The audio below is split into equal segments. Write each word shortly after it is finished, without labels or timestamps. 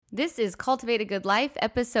This is Cultivate a Good Life,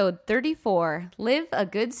 episode 34, Live a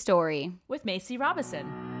Good Story. With Macy Robison.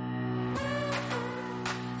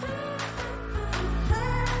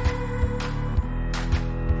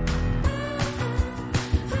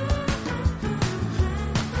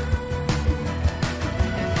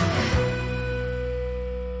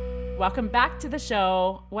 Welcome back to the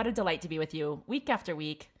show. What a delight to be with you week after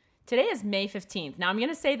week. Today is May 15th. Now, I'm going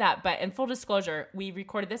to say that, but in full disclosure, we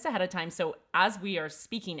recorded this ahead of time. So as we are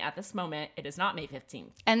speaking at this moment, it is not May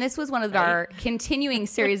 15th. And this was one of our continuing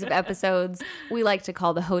series of episodes we like to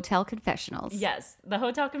call the Hotel Confessionals. Yes, the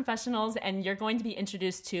Hotel Confessionals. And you're going to be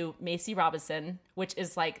introduced to Macy Robison, which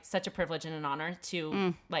is like such a privilege and an honor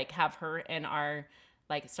to like have her in our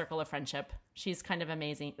like circle of friendship. She's kind of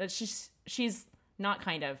amazing. She's not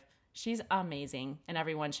kind of. She's amazing, and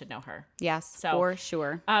everyone should know her. Yes, for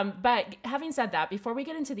sure. But having said that, before we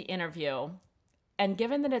get into the interview, and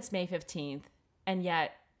given that it's May 15th, and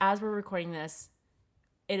yet as we're recording this,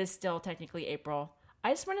 it is still technically April,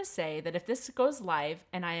 I just want to say that if this goes live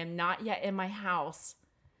and I am not yet in my house...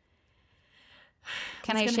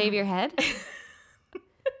 Can I shave your head?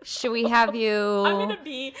 Should we have you... I'm going to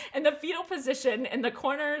be in the fetal position in the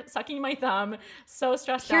corner, sucking my thumb, so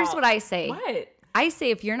stressed out. Here's what I say. What? I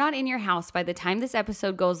say if you're not in your house by the time this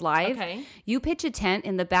episode goes live, you pitch a tent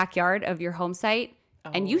in the backyard of your home site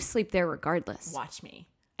and you sleep there regardless. Watch me.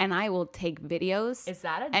 And I will take videos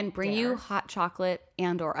and bring you hot chocolate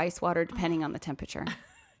and or ice water depending on the temperature.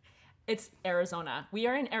 It's Arizona. We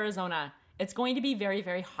are in Arizona. It's going to be very,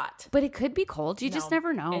 very hot. But it could be cold. You just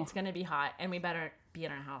never know. It's going to be hot and we better be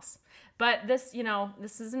in our house. But this,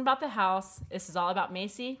 this isn't about the house. This is all about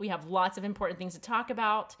Macy. We have lots of important things to talk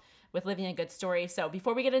about with living a good story. So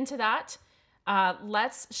before we get into that,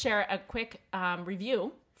 let's share a quick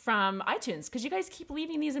review from iTunes because you guys keep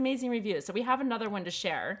leaving these amazing reviews. So we have another one to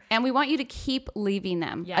share. And we want you to keep leaving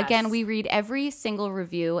them. Yes. Again, we read every single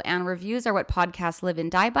review, and reviews are what podcasts live and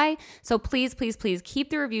die by. So please, please, please keep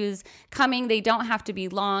the reviews coming. They don't have to be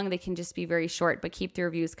long. They can just be very short, but keep the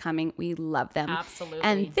reviews coming. We love them. Absolutely.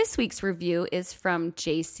 And this week's review is from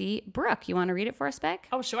JC Brooke. You want to read it for us, Beck?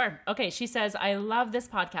 Oh, sure. Okay. She says, I love this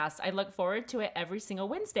podcast. I look forward to it every single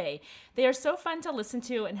Wednesday. They are so fun to listen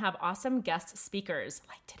to and have awesome guest speakers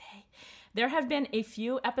like today. There have been a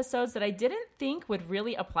few episodes that I didn't think would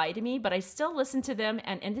really apply to me, but I still listened to them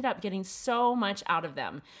and ended up getting so much out of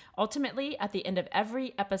them. Ultimately, at the end of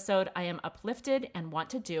every episode, I am uplifted and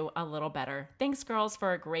want to do a little better. Thanks, girls,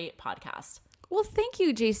 for a great podcast. Well, thank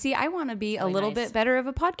you, JC. I want to be a little bit better of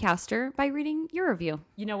a podcaster by reading your review.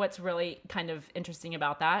 You know what's really kind of interesting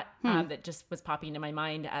about that, that just was popping into my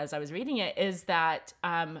mind as I was reading it, is that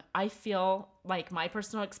I feel like my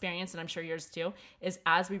personal experience, and I'm sure yours too, is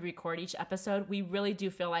as we record each episode, we really do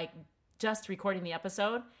feel like just recording the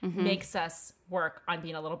episode makes us work on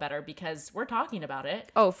being a little better because we're talking about it.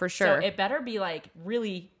 Oh, for sure. So it better be like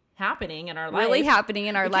really happening in our life. Really happening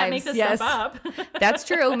in our lives. Can't make this stuff up. That's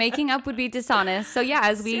true. Making up would be dishonest. So yeah,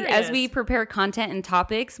 as we prepare content and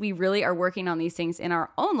topics, we really are working on these things in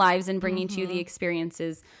our own lives and bringing to you the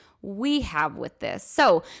experiences we have with this.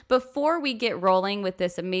 So before we get rolling with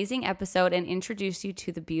this amazing episode and introduce you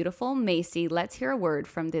to the beautiful Macy, let's hear a word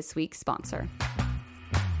from this week's sponsor.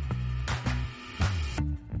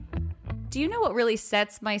 Do you know what really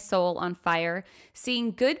sets my soul on fire?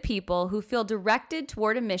 Seeing good people who feel directed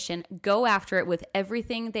toward a mission go after it with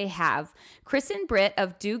everything they have. Chris and Britt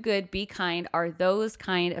of Do Good, Be Kind are those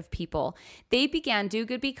kind of people. They began Do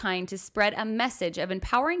Good, Be Kind to spread a message of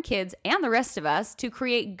empowering kids and the rest of us to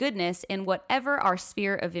create goodness in whatever our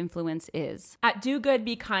sphere of influence is. At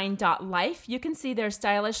dogoodbekind.life, you can see their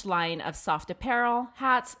stylish line of soft apparel,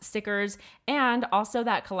 hats, stickers, and also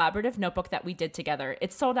that collaborative notebook that we did together.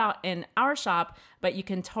 It's sold out in our shop, but you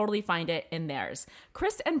can totally find it in theirs.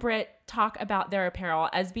 Chris and Britt talk about their apparel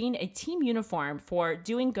as being a team uniform for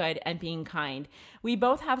doing good and being kind. We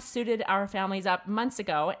both have suited our families up months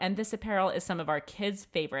ago, and this apparel is some of our kids'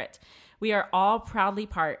 favorite. We are all proudly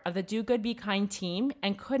part of the Do Good, Be Kind team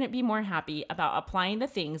and couldn't be more happy about applying the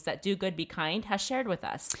things that Do Good, Be Kind has shared with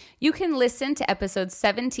us. You can listen to episode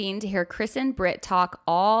 17 to hear Chris and Britt talk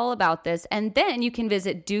all about this, and then you can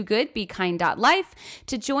visit dogoodbekind.life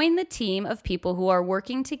to join the team of people who are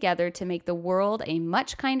working together to make the world a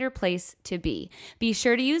much kinder place to be. Be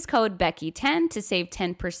sure to use code Becky10 to save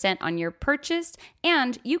 10% on your purchase,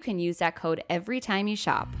 and you can use that code every time you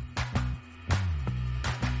shop.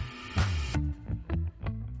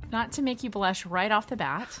 Not to make you blush right off the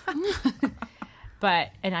bat, but,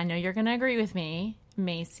 and I know you're going to agree with me,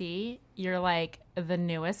 Macy, you're like the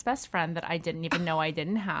newest best friend that I didn't even know I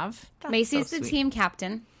didn't have. Macy's the team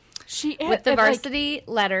captain. with the varsity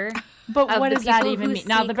letter. But what does that people even who mean?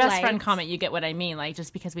 Now, the seek best friend light. comment, you get what I mean. Like,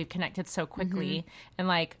 just because we've connected so quickly, and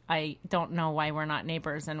like, I don't know why we're not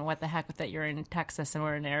neighbors, and what the heck that you're in Texas and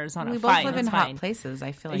we're in Arizona. We both Fine, live in it's hot fine. places.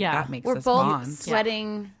 I feel like Yeah. that makes We're us both bond.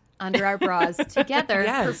 sweating under our bras together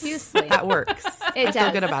profusely. That works. It I feel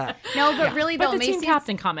does. good about it. No, but really But though, the team Macy's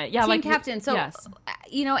captain comment, yeah, team like captain. So yes.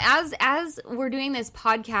 you know, as we're doing this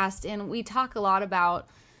podcast, and we talk a lot about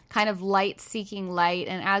kind of seeking light,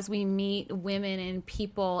 and as we meet women and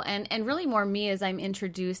people, and really more me as I'm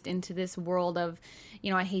introduced into this world of,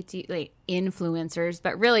 you know, I hate to like influencers,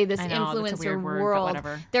 but really this I know, that's a influencer weird word, but world.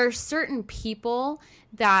 whatever. There are certain people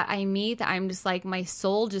that I meet that I'm just like, my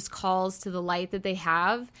soul just calls to the light that they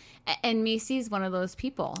have, and Macy's one of those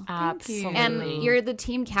people. Absolutely. And you're the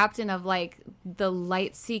team captain of like the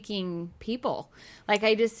light seeking people. Like,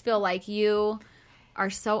 I just feel like you are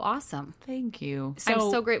so awesome. Thank you. I'm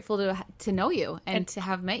so grateful to know you and to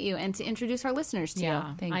have met you and to introduce our listeners to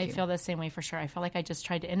Yeah, you. Thank I you. feel the same way for sure. I feel like I just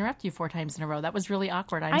tried to interrupt you 4 times in a row. That was really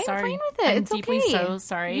awkward. I'm I'm sorry. fine with it. I'm It's deeply okay. so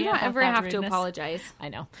sorry. You don't about ever that have to rudeness. apologize. I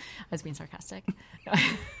know. I was being sarcastic.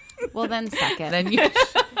 Well, then suck it. Then you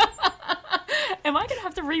Am I going to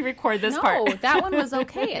have to re-record this no, part? that one was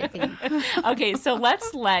okay, I think. Okay, so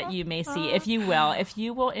let's let you, Macy, if you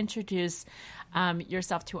will introduce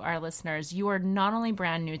yourself to our listeners. You are not only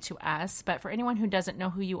brand new to us, but for anyone who doesn't know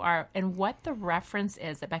who you are and what the reference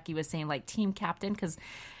is that Becky was saying, like team captain, because,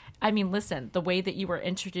 I mean, listen, the way that you were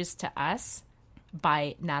introduced to us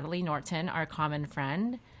by Natalie Norton, our common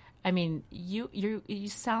friend, I mean, you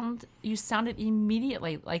sounded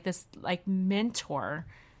immediately like this like mentor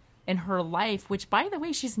in her life, which, by the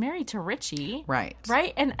way, she's married to Richie. Right.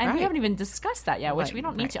 And Right. we haven't even discussed that yet, which Right, we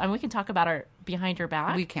don't need right. to. I mean, we can talk about her behind her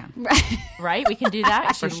back. we can. Right? We can do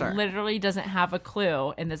that. For She sure. literally doesn't have a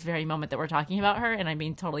clue in this very moment that we're talking about her. And I'm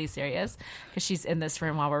being totally serious because she's in this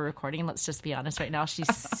room while we're recording. Let's just be honest right now. She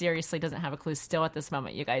seriously doesn't have a clue still at this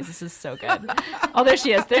moment, you guys. This is so good. Oh, there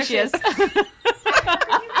she is. There she is. You guys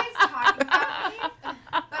talking about me,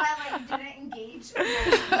 but I like didn't engage.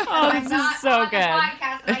 Oh, this is so good.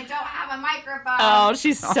 Podcast and I don't have a microphone. Oh,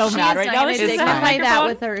 she's so She mad is right not now. gonna She doesn't have a dignify that microphone.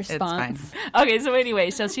 with her It's response. fine. Okay, so anyway,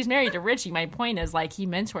 so she's married to Richie. My point is, like, he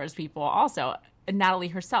mentors people also. Natalie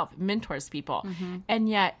herself mentors people. And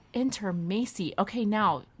yet, enter Macy. Okay,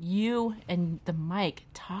 now you and the mic,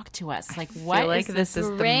 talk to us. Like, I what feel like is this is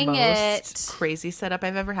the Bring most it. crazy setup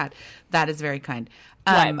I've ever had. That is very kind.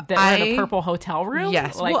 What, that we're in a purple hotel room?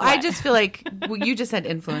 Yes. Like, well, I what? just feel like you just said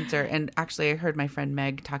influencer, and actually, I heard my friend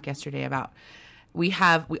Meg talk yesterday about we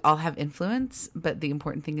all have influence, but the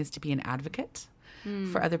important thing is to be an advocate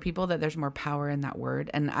for other people. That there's more power in that word,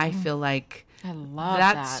 and I feel like I love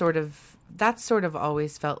that's that. sort of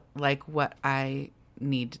always felt like what I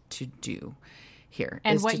need to do here,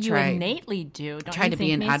 And is what to you try, innately do. Don't try you to be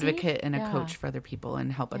think, an Macy? advocate and a Yeah. coach for other people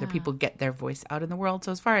and help other Yeah. people get their voice out in the world.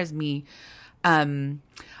 So as far as me,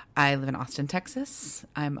 I live in Austin, Texas.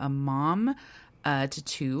 I'm a mom to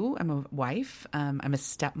 2. I'm a wife. I'm a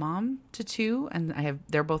stepmom to 2, and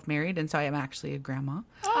they're both married, and so I am actually a grandma,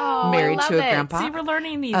 married I to a love it. grandpa. See, we're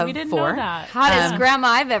learning these. of We didn't 4. know that. Hottest grandma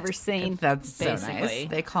I've ever seen. That's so Basically. nice.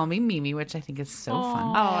 They call me Mimi, which I think is so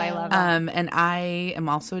fun. Oh, I love it. And I am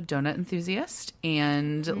also a donut enthusiast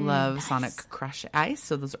and love Sonic Crush Ice.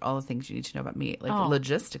 So those are all the things you need to know about me, like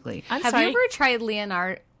logistically. I'm Have sorry. you ever tried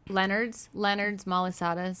Leonard's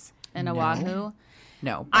Malasadas in Oahu?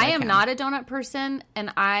 No, but I am can. not a donut person,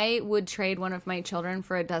 and I would trade one of my children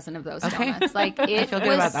for a dozen of those donuts. Like, it feel good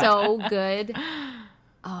was about that. so good.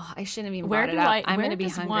 Oh, I shouldn't have even Where brought do it up. I? I'm where going to be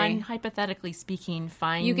does hungry. one, hypothetically speaking,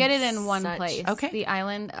 find You get it in one such- place. Okay. The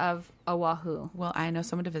island of Oahu. Well, I know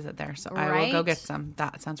someone to visit there, so I will go Right? get some.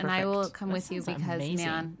 That sounds And perfect. I will come with you sounds because, amazing.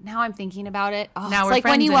 man, now I'm thinking about it. Oh, Now it's we're like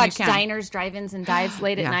when friends you and you watch can. diners, drive-ins, and dives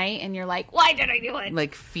late at Yeah. night, and you're like, why did I do it?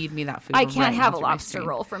 Like, feed me that food. I right can't have a through my lobster stream.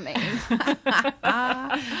 roll from Maine.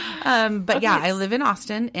 But yeah, I live in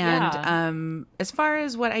Austin, and Yeah. as far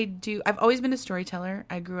as what I do, I've always been a storyteller.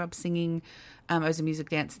 I grew up singing. I was a music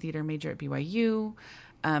dance theater major at BYU.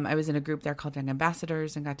 I was in a group there called Young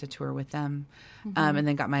Ambassadors and got to tour with them, and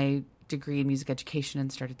then got my degree in music education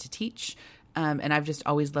and started to teach. And I've just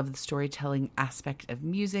always loved the storytelling aspect of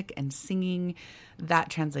music and singing. That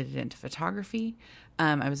translated into photography.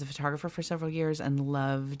 I was a photographer for several years and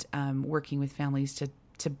loved working with families to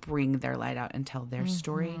bring their light out and tell their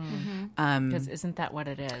story. Because isn't that what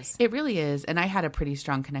it is? It really is. And I had a pretty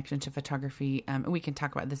strong connection to photography. And we can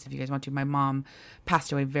talk about this if you guys want to. My mom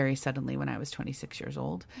passed away very suddenly when I was 26 years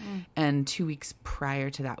old. And 2 weeks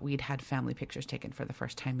prior to that, we'd had family pictures taken for the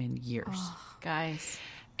first time in years. Guys.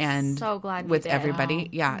 and So glad you with did. everybody.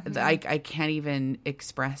 Wow. Yeah. I can't even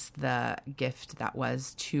express the gift that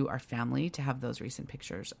was to our family to have those recent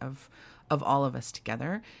pictures of all of us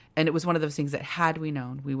together. And it was one of those things that had we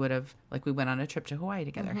known, we would have, like, we went on a trip to Hawaii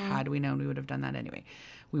together. Had we known, we would have done that anyway.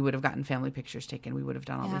 We would have gotten family pictures taken. We would have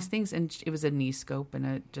done all these things. And it was a knee scope and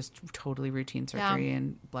a just totally routine surgery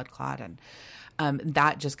and blood clot. And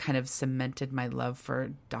that just kind of cemented my love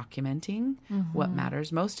for documenting what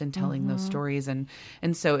matters most and telling those stories. And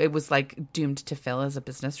so it was like doomed to fail as a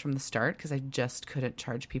business from the start, because I just couldn't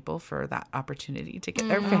charge people for that opportunity to get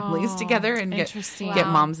their families together and get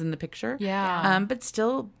moms in the picture. Yeah. But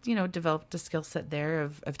still, developed a skill set there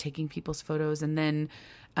of taking people's photos. And then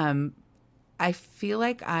I feel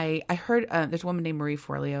like I heard there's a woman named Marie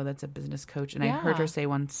Forleo that's a business coach, and I heard her say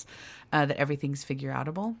once that everything's figure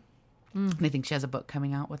outable. And I think she has a book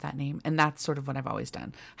coming out with that name. And that's sort of what I've always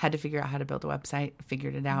done. Had to figure out how to build a website,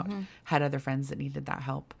 figured it out, had other friends that needed that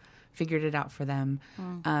help, figured it out for them.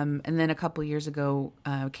 And then a couple years ago,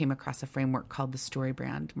 came across a framework called the Story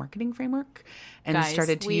Brand Marketing Framework, and Guys,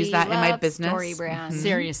 started to We use that in my love business. Story Brand.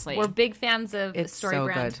 Seriously. We're big fans of It's Story so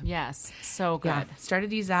Brand. good. Yes. So good. Yeah, started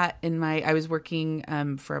to use that in I was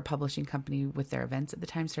working for a publishing company with their events at the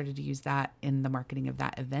time, started to use that in the marketing of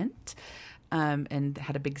that event. And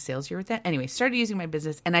had a big sales year with that. Anyway, started using my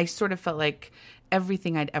business, and I sort of felt like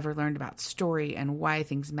everything I'd ever learned about story and why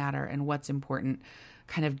things matter and what's important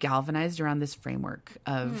kind of galvanized around this framework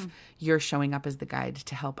of you're showing up as the guide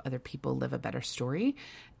to help other people live a better story,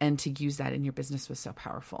 and to use that in your business was so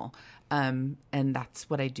powerful. And that's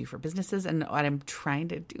what I do for businesses, and what I'm trying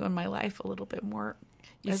to do in my life a little bit more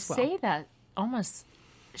You as well. say that almost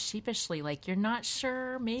sheepishly, like you're not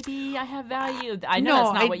sure. Maybe I have value. I know No,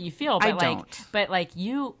 that's not I- what you feel, I but don't.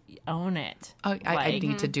 you own it. I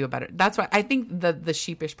need to do a better. That's why I think the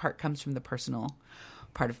sheepish part comes from the personal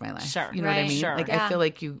part of my life. Sure. You know what I Right. mean? Sure. Like Yeah. I feel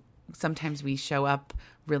like sometimes we show up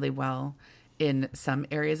really well in some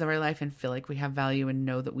areas of our life and feel like we have value and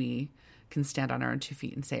know that we can stand on our own 2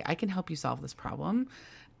 feet and say, I can help you solve this problem.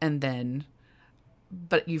 And then,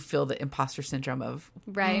 but you feel the imposter syndrome of,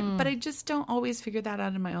 Right. but I just don't always figure that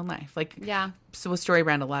out in my own life. Like, Yeah. so with Story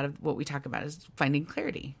Brand, a lot of what we talk about is finding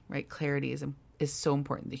clarity, right? Clarity is so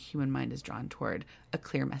important. The human mind is drawn toward a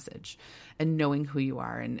clear message, and knowing who you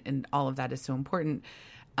are, and all of that is so important.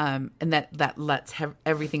 And that lets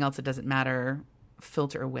everything else that doesn't matter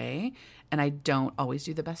filter away. And I don't always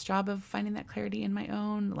do the best job of finding that clarity in my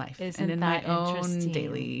own life Isn't and in that my own interesting?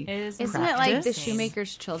 daily Isn't it like the practice.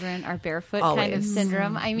 shoemaker's children are barefoot kind of Always.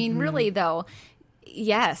 syndrome? I mean, really though,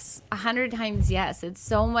 yes, 100 times yes. It's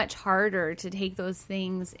so much harder to take those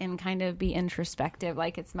things and kind of be introspective.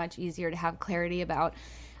 Like, it's much easier to have clarity about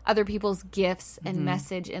other people's gifts and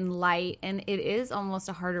message and light, and it is almost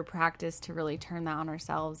a harder practice to really turn that on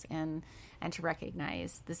ourselves and to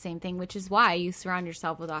recognize the same thing, which is why you surround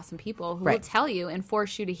yourself with awesome people who will Right. tell you and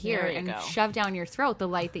force you to hear There you and go. shove down your throat the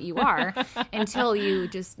light that you are until you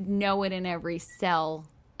just know it in every cell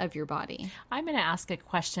of your body. I'm going to ask a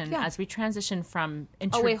question Yeah. as we transition from.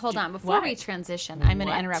 Oh, wait, hold on. Before we transition, I'm going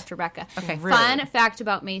to What? interrupt Rebecca. Okay. Fun fact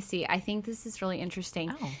about Macy. I think this is really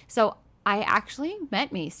interesting. Oh. So I actually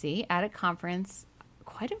met Macy at a conference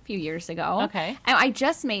quite a few years ago. Okay. And I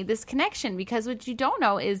just made this connection because what you don't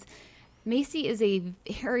know is Macy is a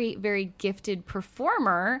very, very gifted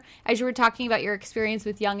performer. As you were talking about your experience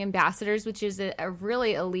with Young Ambassadors, which is a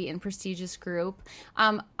really elite and prestigious group,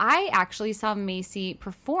 I actually saw Macy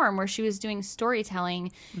perform where she was doing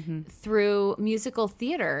storytelling through musical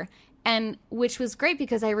theater, and which was great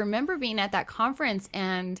because I remember being at that conference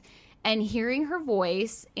and hearing her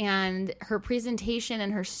voice and her presentation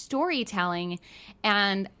and her storytelling,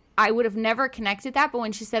 and I would have never connected that. But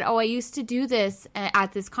when she said, "Oh, I used to do this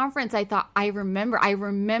at this conference," I thought, I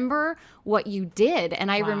remember what you did,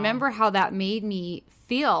 and I remember how that made me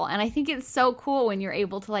feel. And I think it's so cool when you're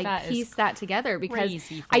able to That is piece that together, because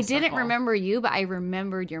crazy full I didn't circle. remember you, but I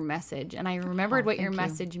remembered your message, and I remembered what your thank you.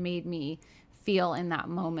 message made me feel in that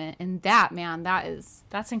moment. And that, man,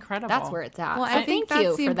 That's incredible. that's where it's at. Well, So I think thank you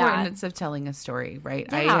that's the for that. importance of telling a story,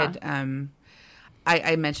 right? I Yeah. had,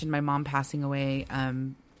 I mentioned my mom passing away,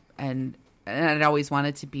 and I'd always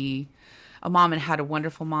wanted to be a mom and had a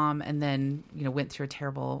wonderful mom, and then went through a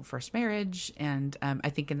terrible first marriage. And I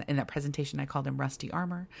think in that presentation I called him Rusty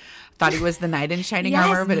Armor. Thought he was the knight in shining Yes,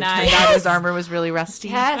 armor, but it nice. turned out his armor was really rusty.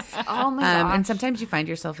 Yes. Oh my gosh. And sometimes you find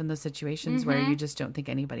yourself in those situations where you just don't think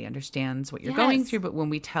anybody understands what you're going Yes. through. But when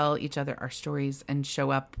we tell each other our stories and show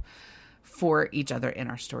up for each other in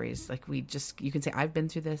our stories, like you can say, I've been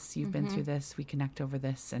through this, you've been through this, we connect over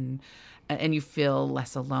this, and you feel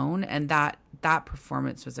less alone. And that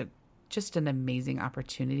performance was just an amazing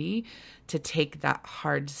opportunity to take that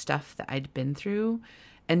hard stuff that I'd been through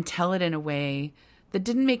and tell it in a way that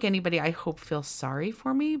didn't make anybody, I hope, feel sorry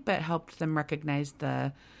for me, but helped them recognize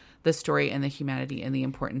the story and the humanity and the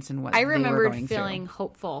importance in what I they were remembered going feeling through.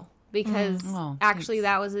 hopeful because Oh, actually thanks.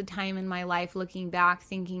 that was a time in my life looking back,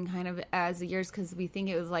 thinking kind of as the years, because we think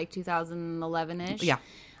it was like 2011-ish. Yeah.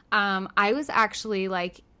 I was actually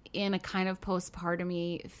like in a kind of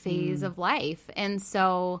postpartum-y phase of life. And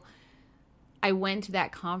so I went to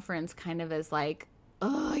that conference kind of as like,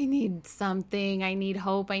 oh, I need something. I need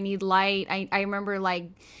hope. I need light. I remember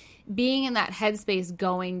like being in that headspace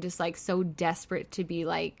going just like so desperate to be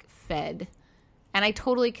like fed. And I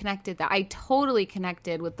totally connected that. I totally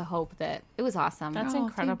connected with the hope that it was awesome. That's thank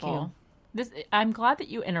incredible. I'm glad that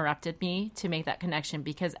you interrupted me to make that connection,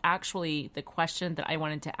 because actually the question that I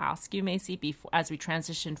wanted to ask you, Macy, before, as we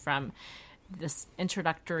transition from this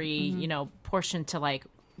introductory, portion to like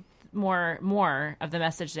more of the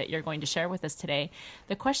message that you're going to share with us today,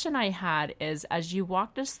 the question I had is, as you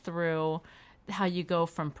walked us through how you go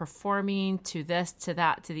from performing to this, to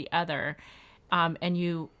that, to the other, and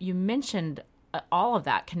you mentioned all of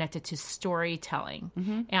that connected to storytelling,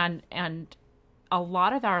 and a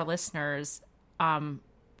lot of our listeners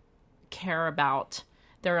care about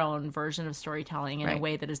their own version of storytelling in a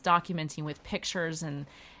way that is documenting with pictures and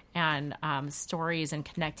stories and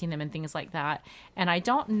connecting them and things like that. And I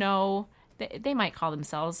don't know, they might call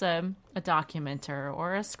themselves a documenter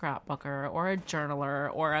or a scrapbooker or a journaler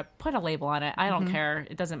or put a label on it. I don't care.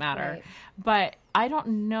 It doesn't matter. Right. But I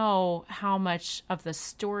don't know how much of the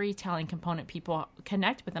storytelling component people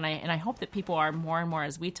connect with. And I hope that people are more and more,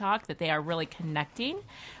 as we talk, that they are really connecting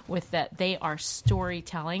with that they are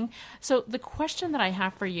storytelling. So the question that I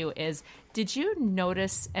have for you is, did you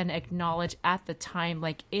notice and acknowledge at the time,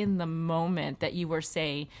 like in the moment that you were,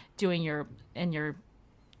 say, doing your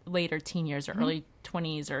later teen years or early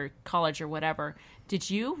 20s or college or whatever, did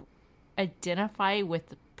you identify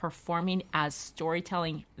with performing as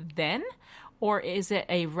storytelling then? Or is it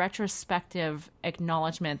a retrospective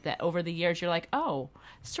acknowledgement that over the years you're like, oh,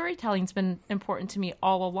 storytelling's been important to me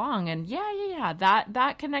all along, and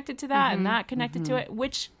that connected to that and that connected to it?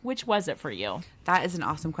 Which was it for you? That is an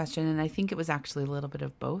awesome question, and I think it was actually a little bit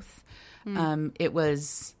of both. It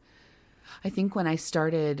was, I think, when I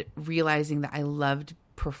started realizing that I loved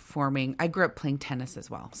performing. I grew up playing tennis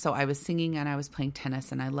as well. So I was singing and I was playing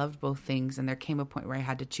tennis, and I loved both things. And there came a point where I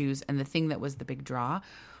had to choose. And the thing that was the big draw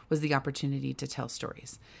was the opportunity to tell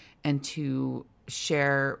stories and to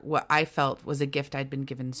share what I felt was a gift I'd been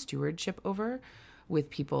given stewardship over with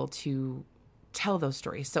people, to tell those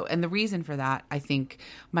stories. So, and the reason for that, I think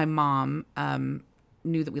my mom,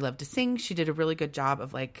 knew that we loved to sing. She did a really good job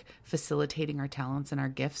of like facilitating our talents and our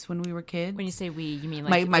gifts when we were kids. When you say we, you mean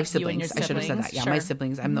like my like you and your siblings. I should have said that. Yeah, Sure. my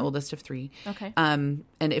siblings. I'm the oldest of 3. Okay. And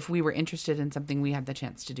if we were interested in something, we had the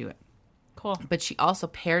chance to do it. Cool. But she also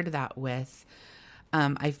paired that with,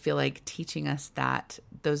 I feel like, teaching us that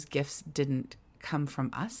those gifts didn't come from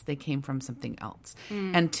us. They came from something else.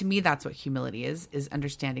 And to me, that's what humility is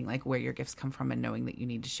understanding like where your gifts come from and knowing that you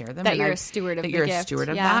need to share them. That And you're a steward of that the you're a gift. steward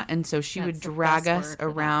of Yeah. that. And so she would That's the drag best us word for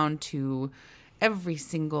that. around to every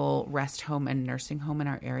single rest home and nursing home in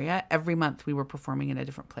our area. Every month we were performing in a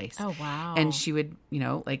different place. Oh, wow. And she would,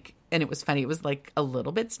 like, and it was funny. It was like a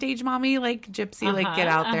little bit stage mommy, like Gypsy, like get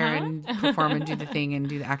out there and perform and do the thing and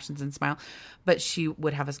do the actions and smile. But she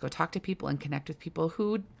would have us go talk to people and connect with people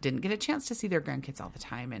who didn't get a chance to see their grandkids all the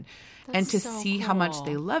time, and to so see how much cool.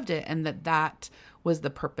 they loved it, and that was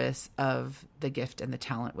the purpose of the gift and the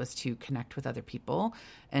talent, was to connect with other people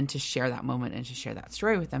and to share that moment and to share that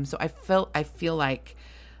story with them. So I feel like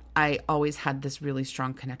I always had this really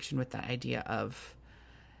strong connection with that idea of,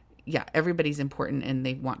 yeah, everybody's important and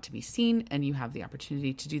they want to be seen, and you have the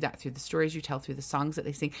opportunity to do that through the stories you tell, through the songs that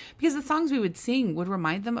they sing, because the songs we would sing would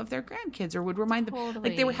remind them of their grandkids, or would remind them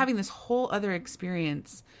like they were having this whole other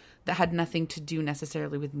experience that had nothing to do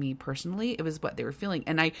necessarily with me personally. It was what they were feeling.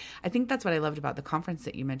 And I think that's what I loved about the conference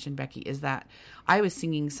that you mentioned, Becky, is that I was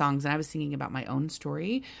singing songs and I was singing about my own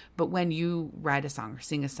story. But when you write a song or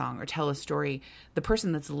sing a song or tell a story, the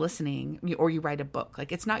person that's listening, or you write a book,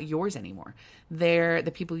 like, it's not yours anymore.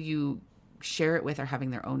 The people you share it with are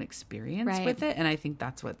having their own experience Right. with it. And I think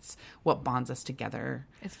that's what bonds us together.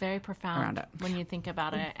 It's very profound Around it. when you think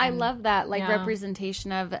about it. I And- love that, like, yeah.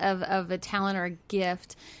 representation of a talent or a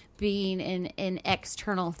gift being an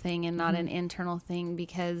external thing and not an internal thing,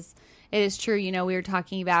 because it is true. You know, we were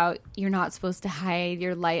talking about you're not supposed to hide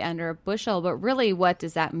your light under a bushel, but really what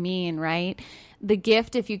does that mean, right? The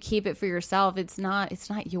gift, if you keep it for yourself, it's not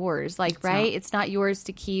yours. Like, right? It's not yours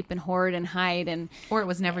to keep and hoard and hide, and Or it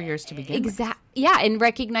was never yours to begin with. yeah, and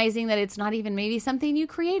recognizing that it's not even maybe something you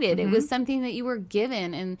created. It was something that you were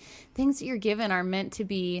given, and things that you're given are meant to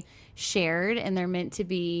be shared, and they're meant to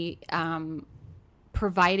be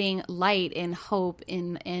providing light and hope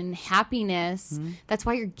and happiness. That's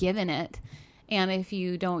why you're given it. And if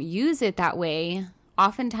you don't use it that way,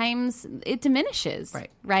 oftentimes it diminishes.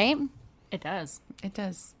 Right? It does. It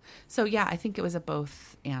does. So yeah, I think it was a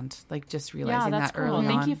both and, like, just realizing that's that cool. early on.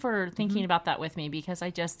 Thank you for thinking about that with me, because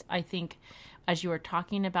I think as you were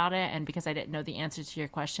talking about it, and because I didn't know the answer to your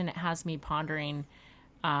question, it has me pondering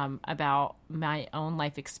about my own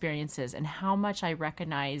life experiences and how much I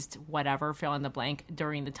recognized whatever, fill in the blank,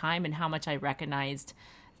 during the time, and how much I recognized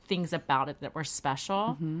things about it that were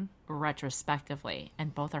special retrospectively.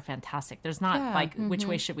 And both are fantastic. There's not which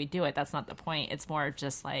way should we do it? That's not the point. It's more of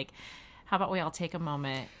just like, how about we all take a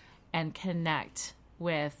moment and connect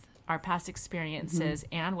with our past experiences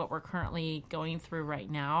and what we're currently going through right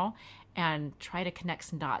now, and try to connect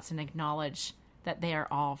some dots and acknowledge that they are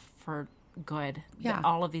all for good. Yeah. That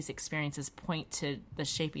all of these experiences point to the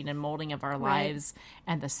shaping and molding of our lives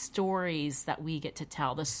and the stories that we get to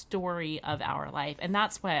tell, the story of our life. And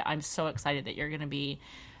that's why I'm so excited that you're going to be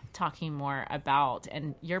talking more about,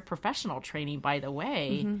 and your professional training, by the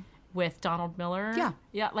way, with Donald Miller.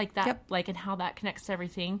 Yeah. Like that, like, and how that connects to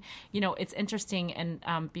everything. You know, it's interesting.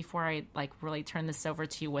 And before I really turn this over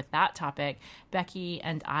to you with that topic, Becky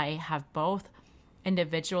and I have both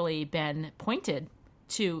individually been pointed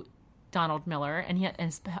to Donald Miller, and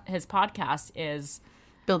his podcast is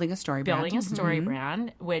Building a Story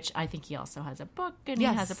Brand, which I think he also has a book, and he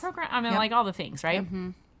has a program. I mean, like all the things, right?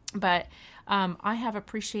 But I have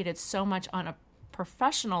appreciated so much on a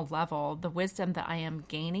professional level the wisdom that I am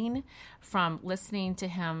gaining from listening to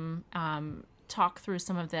him talk through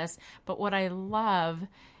some of this. But what I love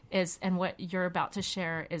is, and what you're about to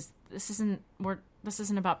share is, this isn't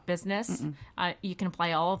about business. You can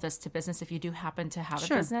apply all of this to business if you do happen to have a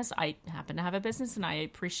business. I happen to have a business, and I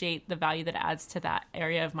appreciate the value that it adds to that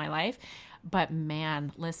area of my life. But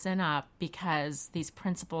man, listen up, because these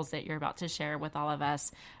principles that you're about to share with all of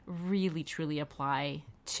us really, truly apply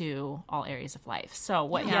to all areas of life. So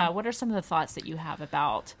what are some of the thoughts that you have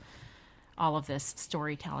about all of this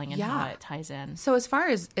storytelling and how it ties in? So as far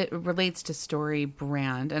as it relates to Story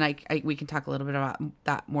Brand, and we can talk a little bit about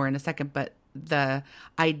that more in a second, but the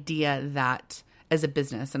idea that as a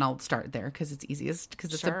business, and I'll start there because it's easiest,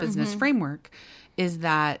 because it's a business framework, is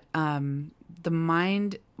that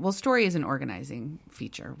story is an organizing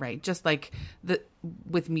feature, right? Just like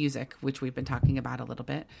with music, which we've been talking about a little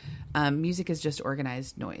bit, music is just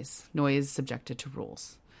organized noise subjected to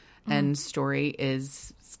rules. And story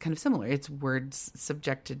is kind of similar. It's words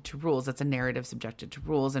subjected to rules. It's a narrative subjected to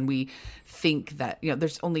rules. And we think that,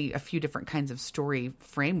 there's only a few different kinds of story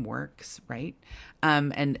frameworks, right?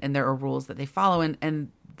 And there are rules that they follow.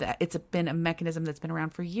 And that it's been a mechanism that's been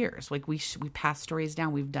around for years. Like we pass stories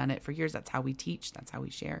down. We've done it for years. That's how we teach. That's how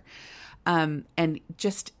we share. And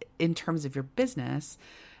just in terms of your business,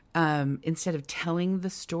 instead of telling the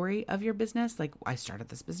story of your business, like, I started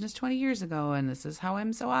this business 20 years ago and this is how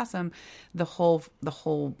I'm so awesome. The whole,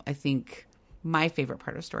 I think my favorite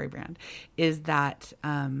part of Story Brand is that,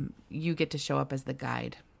 you get to show up as the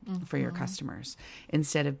guide for your customers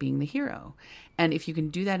instead of being the hero. And if you can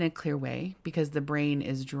do that in a clear way, because the brain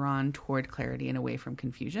is drawn toward clarity and away from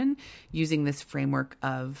confusion, using this framework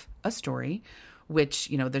of a story, which,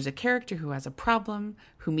 there's a character who has a problem,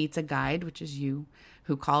 who meets a guide, which is you,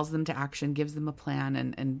 who calls them to action, gives them a plan,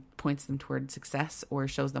 and points them toward success or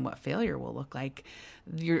shows them what failure will look like.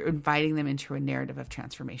 You're inviting them into a narrative of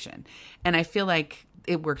transformation. And I feel like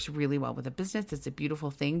it works really well with a business. It's a beautiful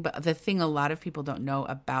thing. But the thing a lot of people don't know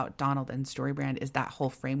about Donald and Story Brand is that whole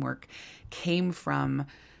framework came from,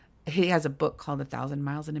 he has a book called 1,000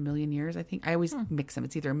 Miles in a Million Years, I think. I always mix them.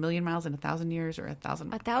 It's either 1,000,000 miles in 1,000 years or 1,000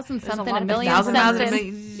 something, a million 1,000 miles in a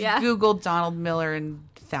something. million. Yeah. Google Donald Miller and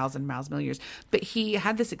 1,000 miles, million years. But he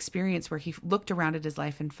had this experience where he looked around at his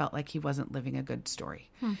life and felt like he wasn't living a good story.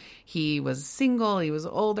 He was single, he was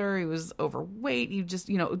older, he was overweight, he just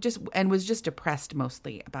and was just depressed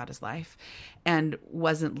mostly about his life and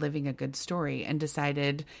wasn't living a good story, and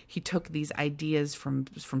decided he took these ideas from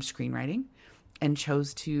screenwriting and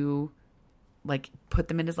chose to like put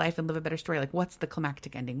them in his life and live a better story. Like, what's the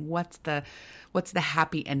climactic ending? What's the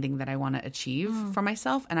happy ending that I want to achieve for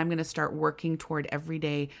myself? And I'm going to start working toward every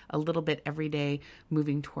day, a little bit every day,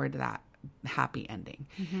 moving toward that happy ending.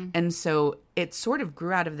 And so it sort of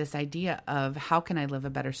grew out of this idea of how can I live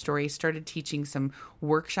a better story? Started teaching some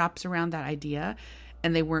workshops around that idea,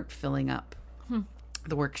 and they weren't filling up.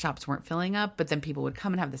 The workshops weren't filling up, but then people would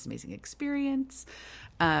come and have this amazing experience.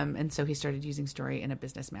 And so he started using story in a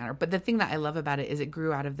business manner. But the thing that I love about it is it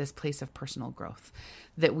grew out of this place of personal growth,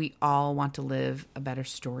 that we all want to live a better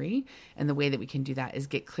story. And the way that we can do that is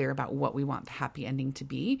get clear about what we want the happy ending to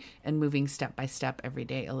be and moving step by step every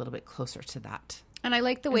day a little bit closer to that. And I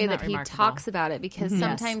like the way that he remarkable? talks about it, because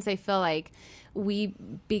sometimes I feel like we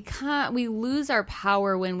lose our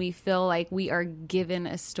power when we feel like we are given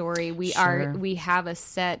a story. We have a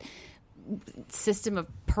set system of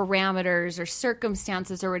parameters or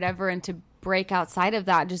circumstances or whatever, and to break outside of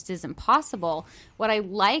that just isn't possible. What I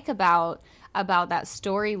like about that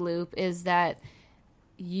story loop is that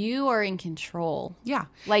you are in control. Yeah.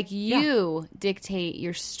 Like you dictate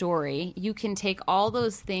your story. You can take all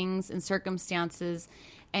those things and circumstances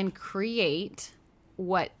and create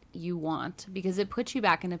what you want, because it puts you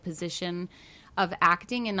back in a position of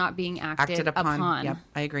acting and not being acted upon. Yep.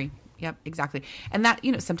 I agree. Yep. Exactly. And that,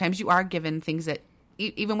 sometimes you are given things that,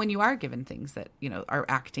 even when you are given things that, are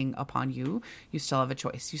acting upon you, you still have a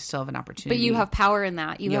choice. You still have an opportunity. But you have power in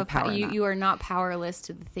that. You have power in that. You are not powerless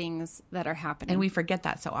to the things that are happening. And we forget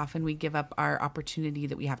that so often. We give up our opportunity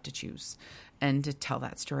that we have to choose and to tell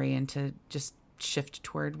that story and to just shift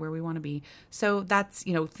toward where we want to be. So that's,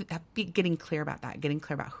 getting clear about that, getting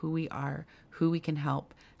clear about who we are, who we can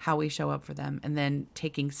help, how we show up for them, and then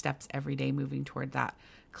taking steps every day moving toward that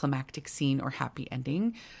climactic scene or happy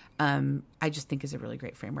ending. I just think is a really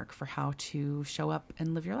great framework for how to show up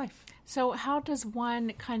and live your life. So how does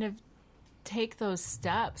one kind of take those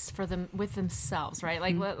steps for them with themselves, right?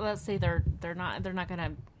 Like let's say they're not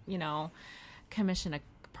going to, commission a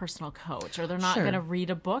personal coach, or they're not going to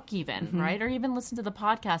read a book even, right? Or even listen to the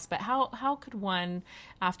podcast. But how could one,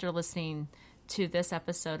 after listening to this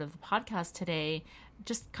episode of the podcast today,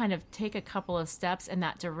 just kind of take a couple of steps in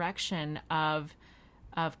that direction of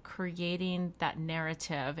creating that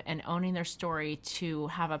narrative and owning their story to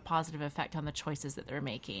have a positive effect on the choices that they're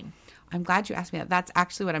making? I'm glad you asked me that. That's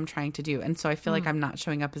actually what I'm trying to do. And so I feel like I'm not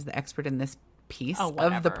showing up as the expert in this piece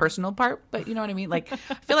of the personal part, but you know what I mean? Like,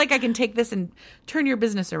 I feel like I can take this and turn your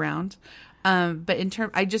business around. But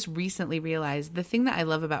I just recently realized the thing that I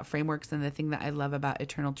love about frameworks and the thing that I love about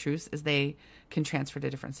eternal truths is they can transfer to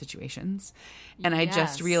different situations. And I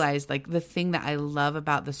just realized, like, the thing that I love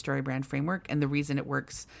about the Story Brand framework and the reason it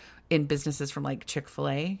works in businesses from like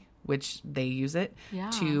Chick-fil-A, which they use it,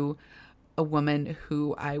 to a woman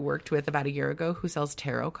who I worked with about a year ago who sells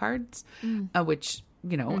tarot cards, which,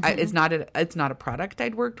 it's not a product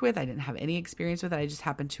I'd worked with. I didn't have any experience with it. I just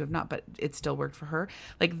happened to have not, but it still worked for her.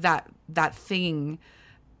 Like that thing,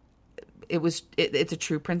 it's a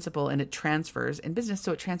true principle, and it transfers in business.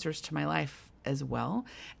 So it transfers to my life as well.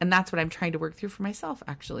 And that's what I'm trying to work through for myself,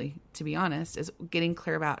 actually, to be honest, is getting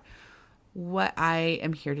clear about what I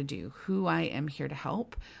am here to do, who I am here to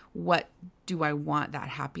help. What do I want that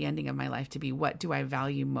happy ending of my life to be? What do I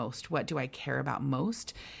value most? What do I care about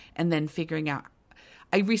most? And then figuring out,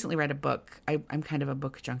 I recently read a book. I'm kind of a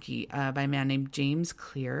book junkie by a man named James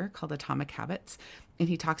Clear called Atomic Habits. And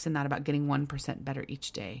he talks in that about getting 1% better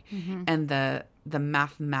each day, and the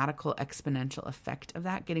mathematical exponential effect of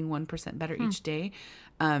that, getting 1% better each day.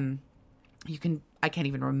 I can't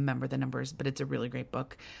even remember the numbers, but it's a really great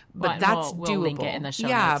book. But that's we'll doable. Link it in the show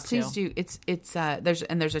notes please too. do. It's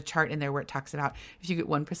there's a chart in there where it talks about if you get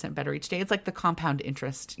 1% better each day, it's like the compound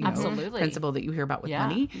interest, principle that you hear about with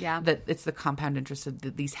money. Yeah. That it's the compound interest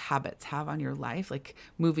that these habits have on your life, like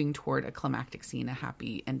moving toward a climactic scene, a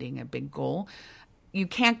happy ending, a big goal. You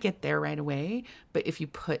can't get there right away, but if you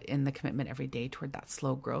put in the commitment every day toward that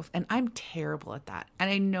slow growth, and I'm terrible at that. And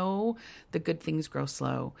I know the good things grow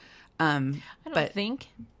slow. I don't think,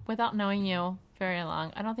 without knowing you very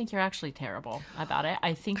long, I don't think you're actually terrible about it.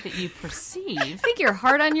 I think that you perceive. I think you're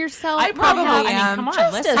hard on yourself. I probably am. I mean, come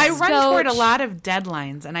on, listen. I run toward a lot of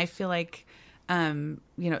deadlines, and I feel like, I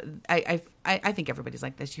think everybody's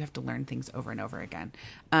like this. You have to learn things over and over again.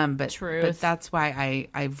 But that's why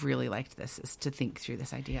I've really liked this, is to think through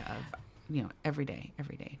this idea of, every day, try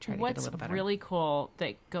to get a little better. What's really cool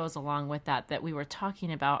that goes along with that we were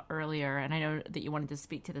talking about earlier, and I know that you wanted to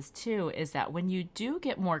speak to this too, is that when you do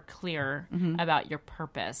get more clear about your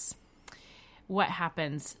purpose, what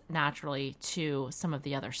happens naturally to some of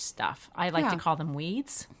the other stuff. I like to call them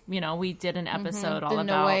weeds. You know, we did an episode all about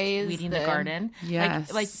noise, weeding the garden. Yes.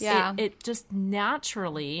 It just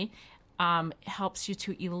naturally helps you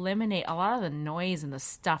to eliminate a lot of the noise and the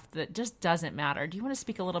stuff that just doesn't matter. Do you want to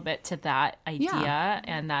speak a little bit to that idea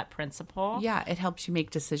and that principle? Yeah, it helps you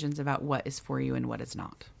make decisions about what is for you and what is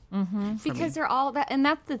not. Because they're all that, and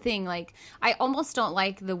that's the thing. Like, I almost don't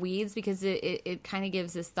like the weeds because it kind of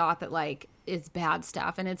gives this thought that like it's bad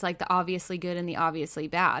stuff, and it's like the obviously good and the obviously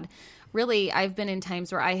bad. Really, I've been in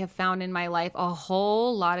times where I have found in my life a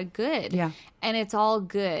whole lot of good, and it's all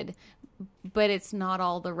good, but it's not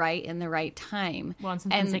all the right in the right time. Well, and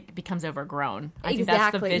sometimes it becomes overgrown. I think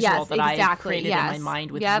that's the visual that I created in my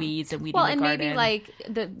mind with weeds and weeding the garden. Well, and maybe like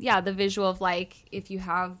the visual of like if you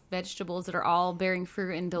have vegetables that are all bearing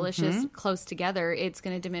fruit and delicious close together, it's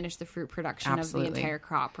going to diminish the fruit production of the entire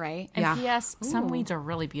crop, right? And P.S. Some weeds are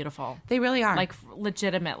really beautiful. They really are. Like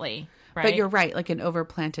legitimately. Right? But you're right. Like an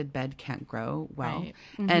overplanted bed can't grow well. Right.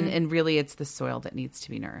 And really it's the soil that needs to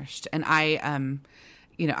be nourished. And I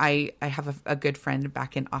have a good friend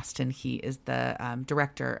back in Austin. He is the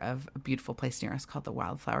director of a beautiful place near us called the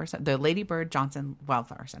Wildflower Center, the Lady Bird Johnson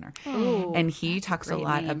Wildflower Center. Ooh, and he talks a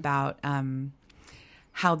lot about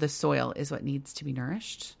how the soil is what needs to be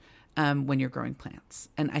nourished when you're growing plants.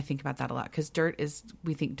 And I think about that a lot because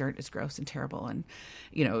we think dirt is gross and terrible. And,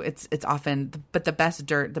 you know, it's often, but the best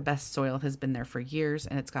dirt, the best soil has been there for years.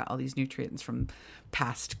 And it's got all these nutrients from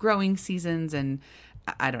past growing seasons and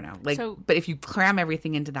I don't know. But if you cram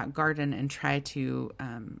everything into that garden and try to,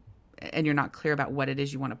 and you're not clear about what it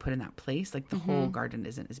is you want to put in that place, like the whole garden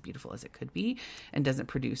isn't as beautiful as it could be and doesn't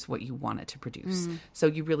produce what you want it to produce. So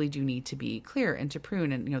you really do need to be clear and to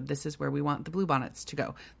prune. And, you know, this is where we want the bluebonnets to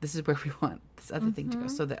go. This is where we want this other thing to go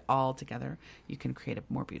so that all together you can create a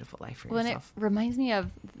more beautiful life for yourself. And it reminds me of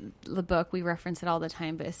the book. We reference it all the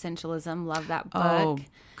time, but Essentialism. Love that book. Oh,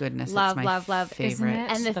 goodness. Love, it's my love. favorite. Isn't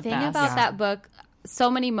it? And the thing best. about that book,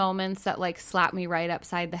 so many moments that like slapped me right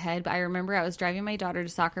upside the head. But I remember I was driving my daughter to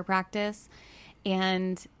soccer practice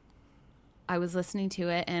and I was listening to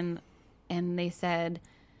it and they said,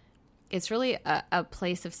 it's really a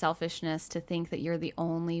place of selfishness to think that you're the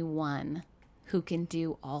only one who can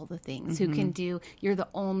do all the things, you're the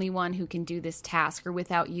only one who can do this task, or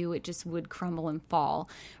without you, it just would crumble and fall.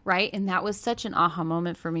 Right. And that was such an aha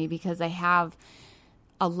moment for me because I have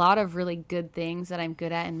a lot of really good things that I'm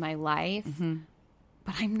good at in my life.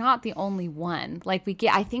 But I'm not the only one. Like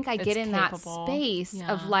I think I get in that space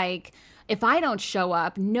of like, if I don't show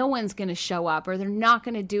up, no one's going to show up, or they're not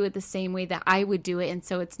going to do it the same way that I would do it. And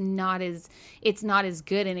so it's not as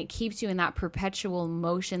good. And it keeps you in that perpetual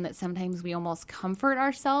motion that sometimes we almost comfort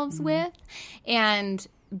ourselves with. And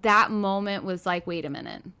that moment was like, wait a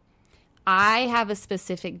minute. I have a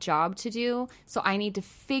specific job to do, so I need to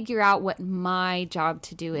figure out what my job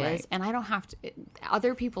to do is. Right. And I don't have to,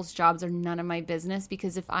 other people's jobs are none of my business,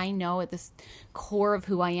 because if I know at this core of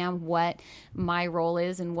who I am, what my role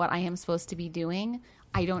is and what I am supposed to be doing,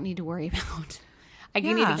 I don't need to worry about. I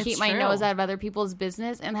need to keep my nose out of other people's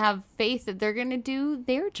business and have faith that they're going to do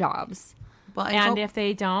their jobs. Well, and if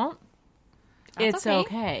they don't, it's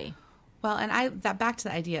okay. Well, and back to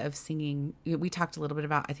the idea of singing, we talked a little bit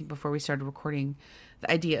about, I think before we started recording,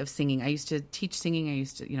 the idea of singing. I used to teach singing. I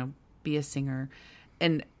used to, be a singer.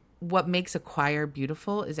 And what makes a choir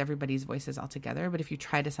beautiful is everybody's voices all together. But if you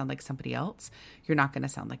try to sound like somebody else, you're not going to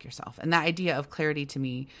sound like yourself. And that idea of clarity to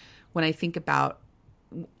me, when I think about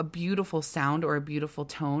a beautiful sound or a beautiful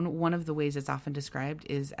tone, one of the ways it's often described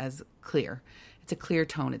is as clear. It's a clear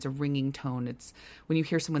tone. It's a ringing tone. It's when you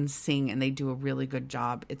hear someone sing and they do a really good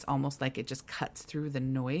job, it's almost like it just cuts through the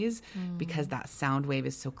noise because that sound wave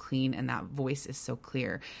is so clean and that voice is so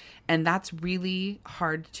clear. And that's really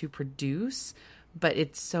hard to produce, but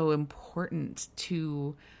it's so important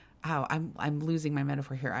to, I'm losing my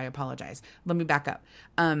metaphor here. I apologize. Let me back up.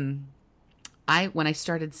 When I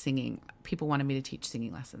started singing, people wanted me to teach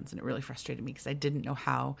singing lessons, and it really frustrated me because I didn't know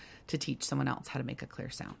how to teach someone else how to make a clear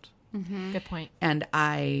sound. Mm-hmm. Good point. And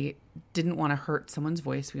I didn't want to hurt someone's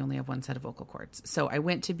voice. We only have one set of vocal cords. So I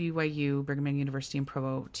went to BYU, Brigham Young University in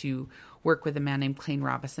Provo, to work with a man named Clayne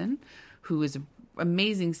Robison, who is an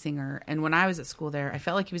amazing singer. And when I was at school there, I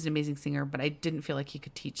felt like he was an amazing singer, but I didn't feel like he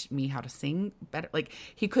could teach me how to sing better. Like,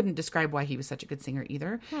 he couldn't describe why he was such a good singer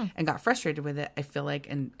either, and got frustrated with it, I feel like,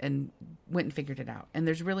 and went and figured it out. And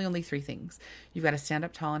there's really only three things. You've got to stand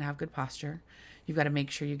up tall and have good posture. You've got to make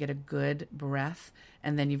sure you get a good breath,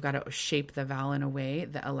 and then you've got to shape the vowel in a way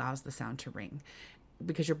that allows the sound to ring.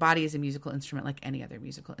 because your body is a musical instrument like any other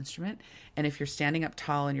musical instrument. And if you're standing up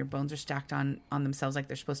tall and your bones are stacked on themselves like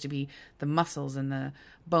they're supposed to be, the muscles and the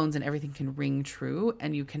bones and everything can ring true,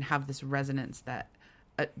 and you can have this resonance that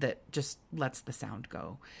just lets the sound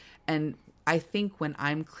go. And I think when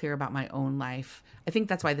I'm clear about my own life, I think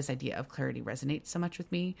that's why this idea of clarity resonates so much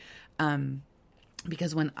with me.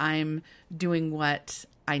 Because when I'm doing what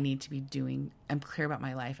I need to be doing, I'm clear about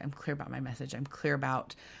my life, I'm clear about my message, I'm clear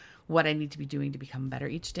about what I need to be doing to become better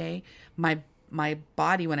each day. My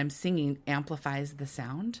body, when I'm singing, amplifies the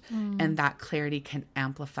sound, and that clarity can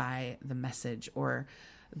amplify the message or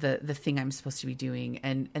the thing I'm supposed to be doing,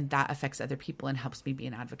 and that affects other people and helps me be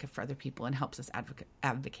an advocate for other people and helps us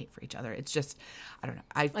advocate for each other. It's just, I don't know.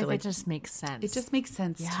 I feel like it just makes sense. It just makes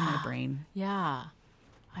sense to my brain. Yeah.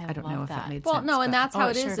 I don't know if that made well, sense. no, and but- that's how Oh,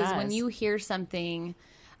 it it is. sure Is when does. you hear something,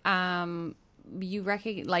 you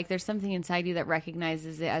recognize, like there's something inside you that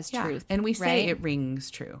recognizes it as truth. And we say right? it rings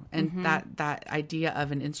true. And that idea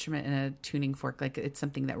of an instrument and a tuning fork, like it's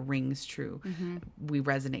something that rings true. We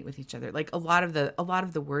resonate with each other. Like a lot of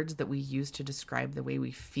the words that we use to describe the way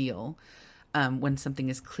we feel when something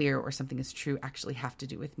is clear or something is true actually have to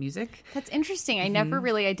do with music. That's interesting. I never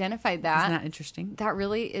really identified that. Isn't that interesting? That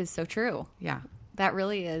really is so true. Yeah. That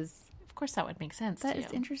really is. Of course, that would make sense. That to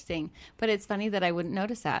is you. interesting. But it's funny that I wouldn't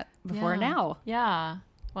notice that before Yeah. now. Yeah.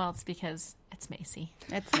 Well, it's because it's Macy.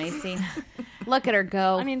 It's Macy. Look at her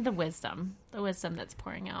go. I mean, the wisdom that's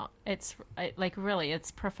pouring out. It's like really,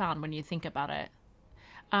 it's profound when you think about it.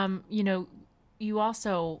 You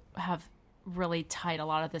also have really tied a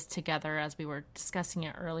lot of this together as we were discussing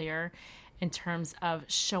it earlier in terms of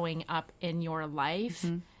showing up in your life,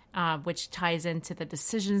 which ties into the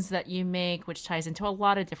decisions that you make, which ties into a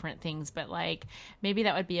lot of different things. But like, maybe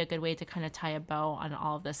that would be a good way to kind of tie a bow on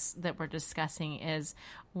all of this that we're discussing is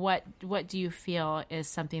what do you feel is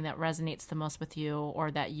something that resonates the most with you or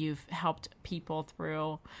that you've helped people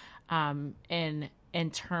through in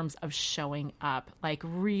terms of showing up, like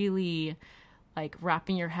really like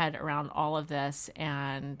wrapping your head around all of this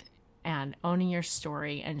and owning your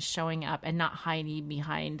story and showing up and not hiding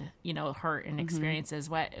behind, hurt and experiences.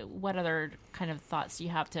 What other kind of thoughts do you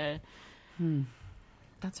have to?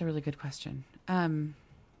 That's a really good question.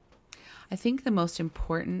 I think the most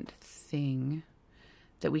important thing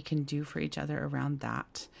that we can do for each other around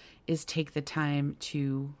that is take the time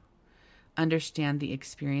to understand the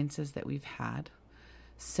experiences that we've had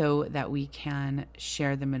so that we can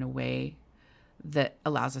share them in a way that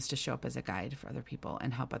allows us to show up as a guide for other people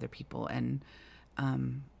and help other people and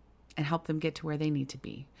help them get to where they need to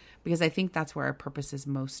be. Because I think that's where our purpose is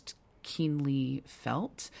most keenly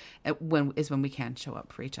felt when we can show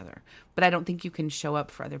up for each other. But I don't think you can show up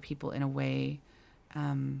for other people in a way.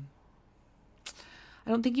 I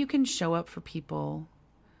don't think you can show up for people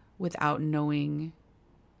without knowing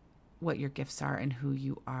what your gifts are and who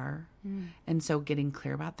you are. And so getting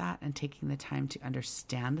clear about that and taking the time to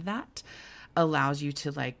understand that allows you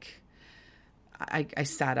to I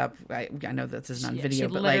sat up. I know this isn't on video,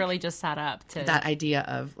 she but literally just sat up to that idea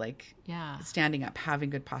of Yeah. standing up, having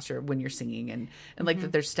good posture when you're singing and like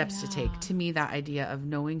that there's steps to take. To me, that idea of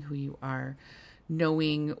knowing who you are,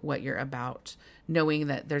 knowing what you're about, knowing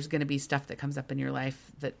that there's going to be stuff that comes up in your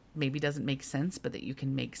life that maybe doesn't make sense, but that you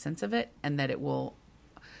can make sense of it and that it will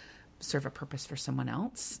serve a purpose for someone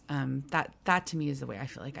else. That to me is the way I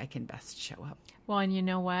feel like I can best show up. Well, and you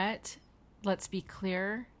know what? Let's be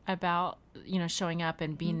clear about, showing up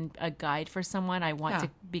and being a guide for someone. I want to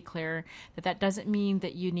be clear that doesn't mean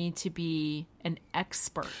that you need to be an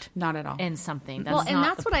expert Not at all. in something. well, and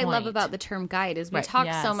not that's the what I love point. about the term guide is we Right. talk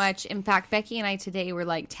so Yes. much. In fact, Becky and I today were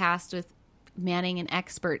tasked with manning an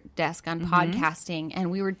expert desk on podcasting. And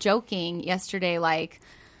we were joking yesterday,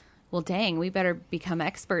 well, dang, we better become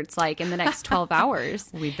experts in the next 12 hours.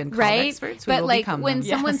 We've been called right? experts. We But will become when them.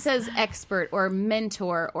 someone Yes. says expert or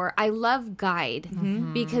mentor, or I love guide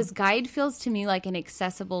because guide feels to me like an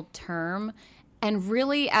accessible term and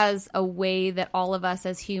really as a way that all of us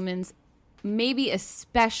as humans, maybe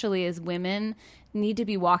especially as women, need to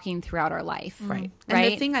be walking throughout our life. Right. Right.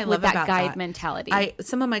 And the thing I With love that about guide that, mentality.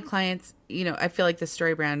 some of my clients, I feel like the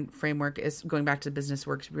story brand framework is going back to business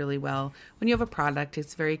works really well. When you have a product,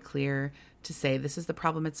 it's very clear to say, this is the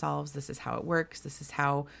problem it solves. This is how it works. This is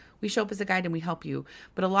how we show up as a guide and we help you.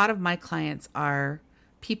 But a lot of my clients are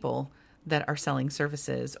people that are selling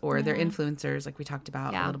services or they're influencers, like we talked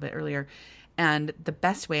about a little bit earlier. And the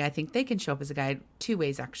best way I think they can show up as a guide, 2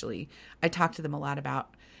 ways actually. I talk to them a lot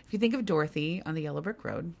about, if you think of Dorothy on the Yellow Brick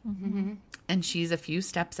Road, and she's a few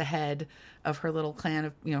steps ahead of her little clan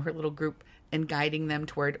of, her little group and guiding them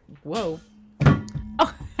toward, whoa.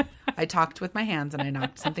 I talked with my hands and I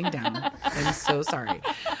knocked something down. I'm so sorry.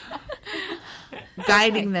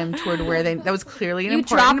 Guiding them toward where that was clearly an You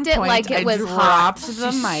important dropped it point. like it I was dropped hot.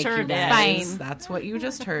 the mic, sure you did. guys. Fine. That's what you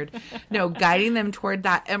just heard. No, guiding them toward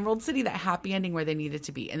that Emerald City, that happy ending where they needed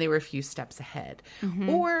to be. And they were a few steps ahead.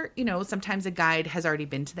 Or, sometimes a guide has already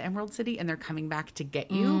been to the Emerald City and they're coming back to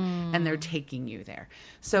get you and they're taking you there.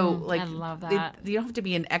 So I love that. you don't have to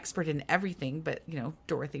be an expert in everything, but,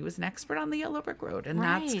 Dorothy was an expert on the Yellow Brick Road. And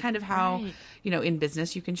that's Right, kind of how, right. in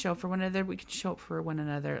business, you can show up for one another. We can show up for one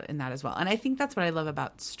another in that as well. And I think that's what I love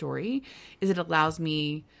about story is it allows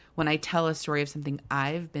me, when I tell a story of something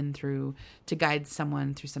I've been through, to guide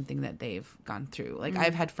someone through something that they've gone through. Like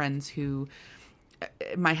I've had friends who,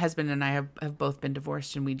 my husband and I have both been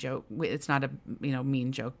divorced, and we joke. It's not a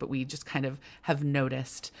mean joke, but we just kind of have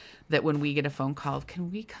noticed that when we get a phone call,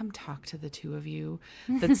 can we come talk to the two of you?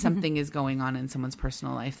 That something is going on in someone's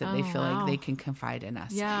personal life that they feel like they can confide in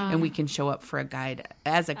us, and we can show up for a guide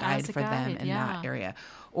as a guide for them in that area.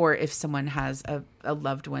 Or if someone has a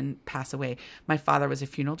loved one pass away. My father was a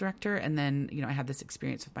funeral director, and then I had this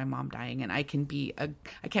experience with my mom dying, and I can't be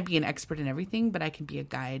an expert in everything, but I can be a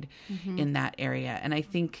guide in that area. And I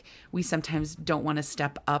think we sometimes don't want to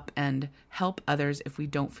step up and help others if we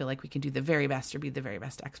don't feel like we can do the very best or be the very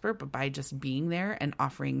best expert, but by just being there and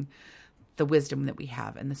offering the wisdom that we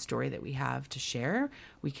have and the story that we have to share,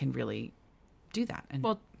 we can really do that. And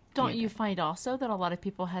don't you find also that a lot of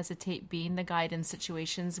people hesitate being the guide in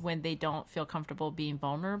situations when they don't feel comfortable being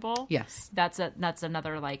vulnerable? Yes. That's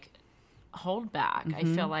another holdback. I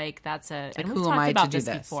feel like that's and we've who am talked I to about do this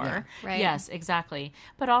this? before. Yeah. Right. Yes, exactly.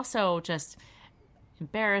 But also just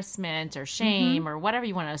embarrassment or shame or whatever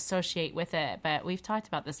you want to associate with it. But we've talked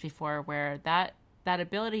about this before, where that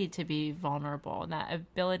ability to be vulnerable and that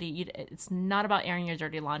ability, it's not about airing your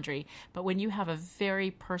dirty laundry, but when you have a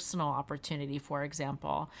very personal opportunity, for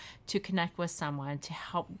example, to connect with someone, to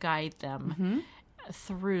help guide them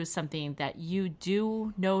through something that you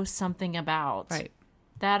do know something about, Right.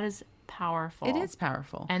 that is powerful. It is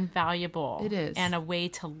powerful. And valuable. It is. And a way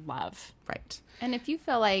to love. Right. And if you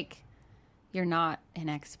feel like you're not an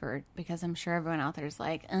expert, because I'm sure everyone out there is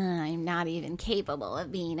like, I'm not even capable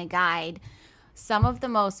of being a guide. Some of the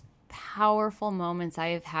most powerful moments I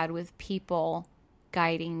have had with people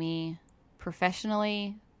guiding me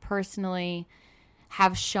professionally, personally,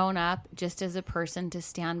 have shown up just as a person to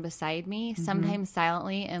stand beside me, sometimes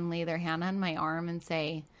silently, and lay their hand on my arm and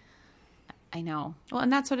say, I know. Well,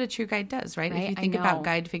 and that's what a true guide does, right? Right? If you I think know. about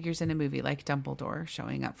guide figures in a movie like Dumbledore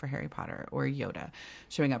showing up for Harry Potter, or Yoda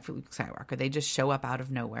showing up for Luke Skywalker, they just show up out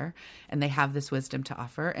of nowhere and they have this wisdom to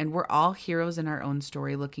offer. And we're all heroes in our own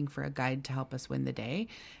story looking for a guide to help us win the day.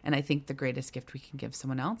 And I think the greatest gift we can give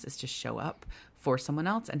someone else is to show up for someone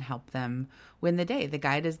else and help them win the day. The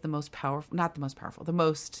guide is the most powerful, not the most powerful, the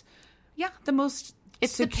most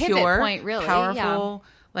It's the secure, pivot point, really. powerful,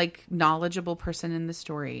 like knowledgeable person in the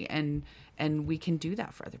story. And we can do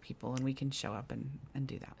that for other people, and we can show up and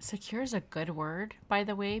do that. Secure is a good word, by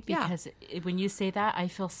the way, Yeah. because when you say that, I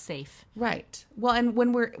feel safe. Right. Well, and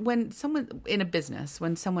when someone in a business,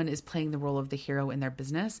 when someone is playing the role of the hero in their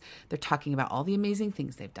business, they're talking about all the amazing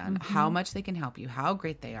things they've done, how much they can help you, how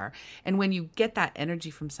great they are. And when you get that energy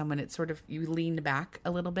from someone, it's sort of, you lean back a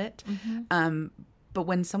little bit. But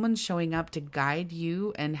when someone's showing up to guide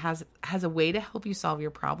you and has a way to help you solve your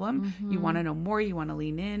problem, you want to know more, you want to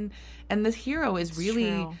lean in. And the hero is really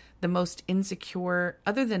true. the most insecure,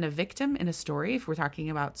 other than a victim in a story, if we're talking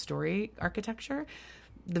about story architecture,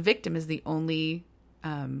 the victim is the only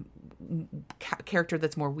character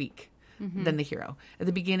that's more weak than the hero. At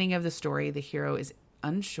the beginning of the story, the hero is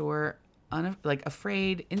unsure,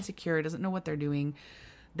 afraid, insecure, doesn't know what they're doing.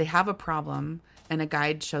 They have a problem, and a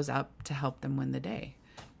guide shows up to help them win the day.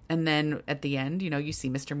 And then at the end, you see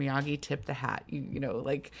Mr. Miyagi tip the hat.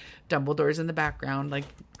 Like Dumbledore's in the background, like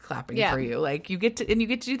clapping for you. Like you get to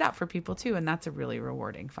do that for people too, and that's a really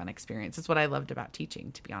rewarding, fun experience. It's what I loved about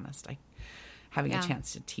teaching, to be honest. Having a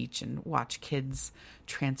chance to teach and watch kids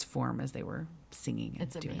transform as they were singing and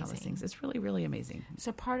doing all those amazing. things. It's really, really amazing.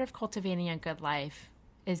 So part of cultivating a good life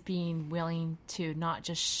is being willing to not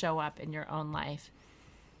just show up in your own life,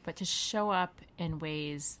 but to show up in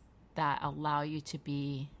ways that allow you to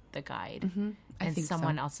be the guide I in think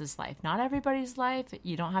someone so. else's life. Not everybody's life.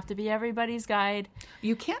 You don't have to be everybody's guide.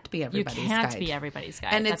 You can't be everybody's You can't guide. be everybody's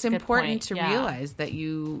guide. And That's it's a good important point. to Yeah. realize that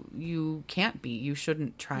you can't be. You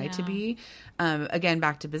shouldn't try to Yeah. be. Again,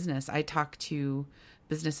 back to business. I talk to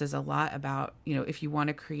businesses a lot about, if you want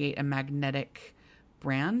to create a magnetic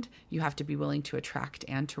brand, you have to be willing to attract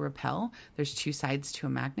and to repel. There's two sides to a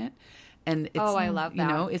magnet. And it's, I love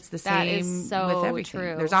that. It's the That same is so with everything.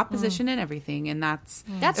 true. There's opposition in everything, and that's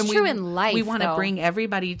and true in life, We want to though. bring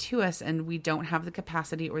everybody to us, and we don't have the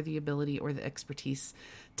capacity or the ability or the expertise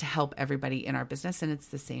to help everybody in our business. And it's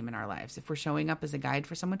the same in our lives. If we're showing up as a guide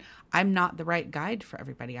for someone, I'm not the right guide for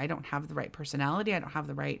everybody. I don't have the right personality. I don't have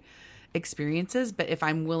the right experiences. But if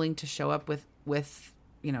I'm willing to show up with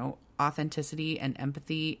authenticity and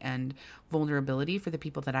empathy and vulnerability for the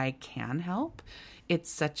people that I can help, it's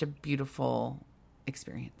such a beautiful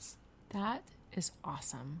experience. That is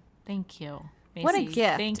awesome. Thank you, Macy. What a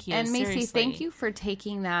gift. Thank you. And Macy, seriously. thank you for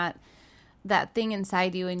taking that thing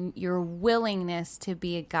inside you and your willingness to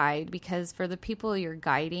be a guide, because for the people you're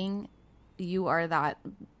guiding, you are that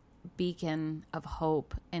beacon of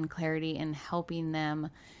hope and clarity and helping them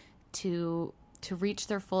to reach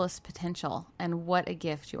their fullest potential. And what a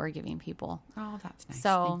gift you are giving people. Oh, that's nice.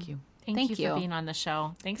 So, Thank you. Thank you for being on the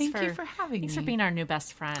show. Thank you for having Thanks me. for being our new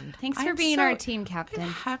best friend. Thanks for I'm being so- our team captain. I'm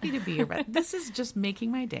happy to be here. This is just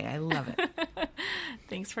making my day. I love it.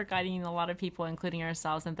 Thanks for guiding a lot of people, including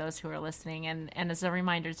ourselves and those who are listening. And as a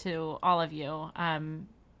reminder to all of you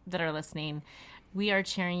that are listening, we are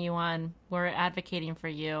cheering you on. We're advocating for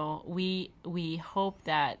you. We hope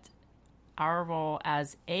that our role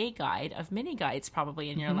as a guide of many guides probably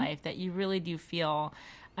in your life, that you really do feel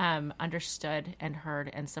understood and heard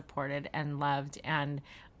and supported and loved, and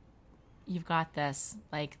you've got this.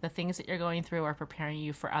 Like, the things that you're going through are preparing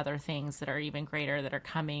you for other things that are even greater that are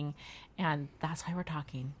coming, and that's why we're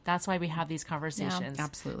talking. That's why we have these conversations. Yeah,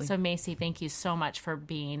 absolutely. So Macy, thank you so much for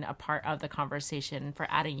being a part of the conversation, for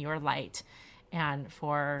adding your light, and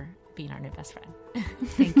for being our new best friend.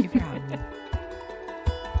 Thank you for having me.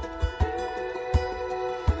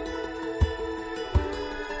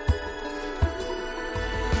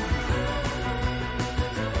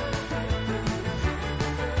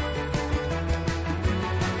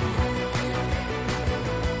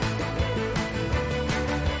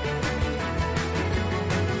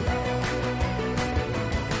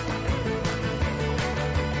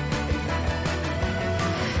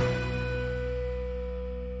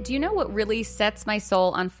 Do you know what really sets my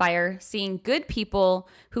soul on fire? Seeing good people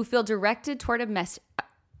who feel directed toward a mess.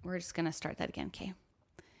 We're just going to start that again, okay?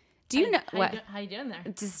 Do you know what? How you doing there?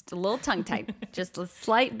 Just a little tongue-tied. Just a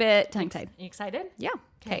slight bit tongue-tied. You excited? Yeah.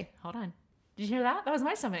 Okay. Hold on. Did you hear that? That was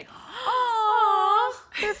my stomach. Aww.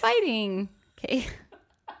 They're fighting. Okay.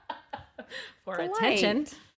 For Delight. attention.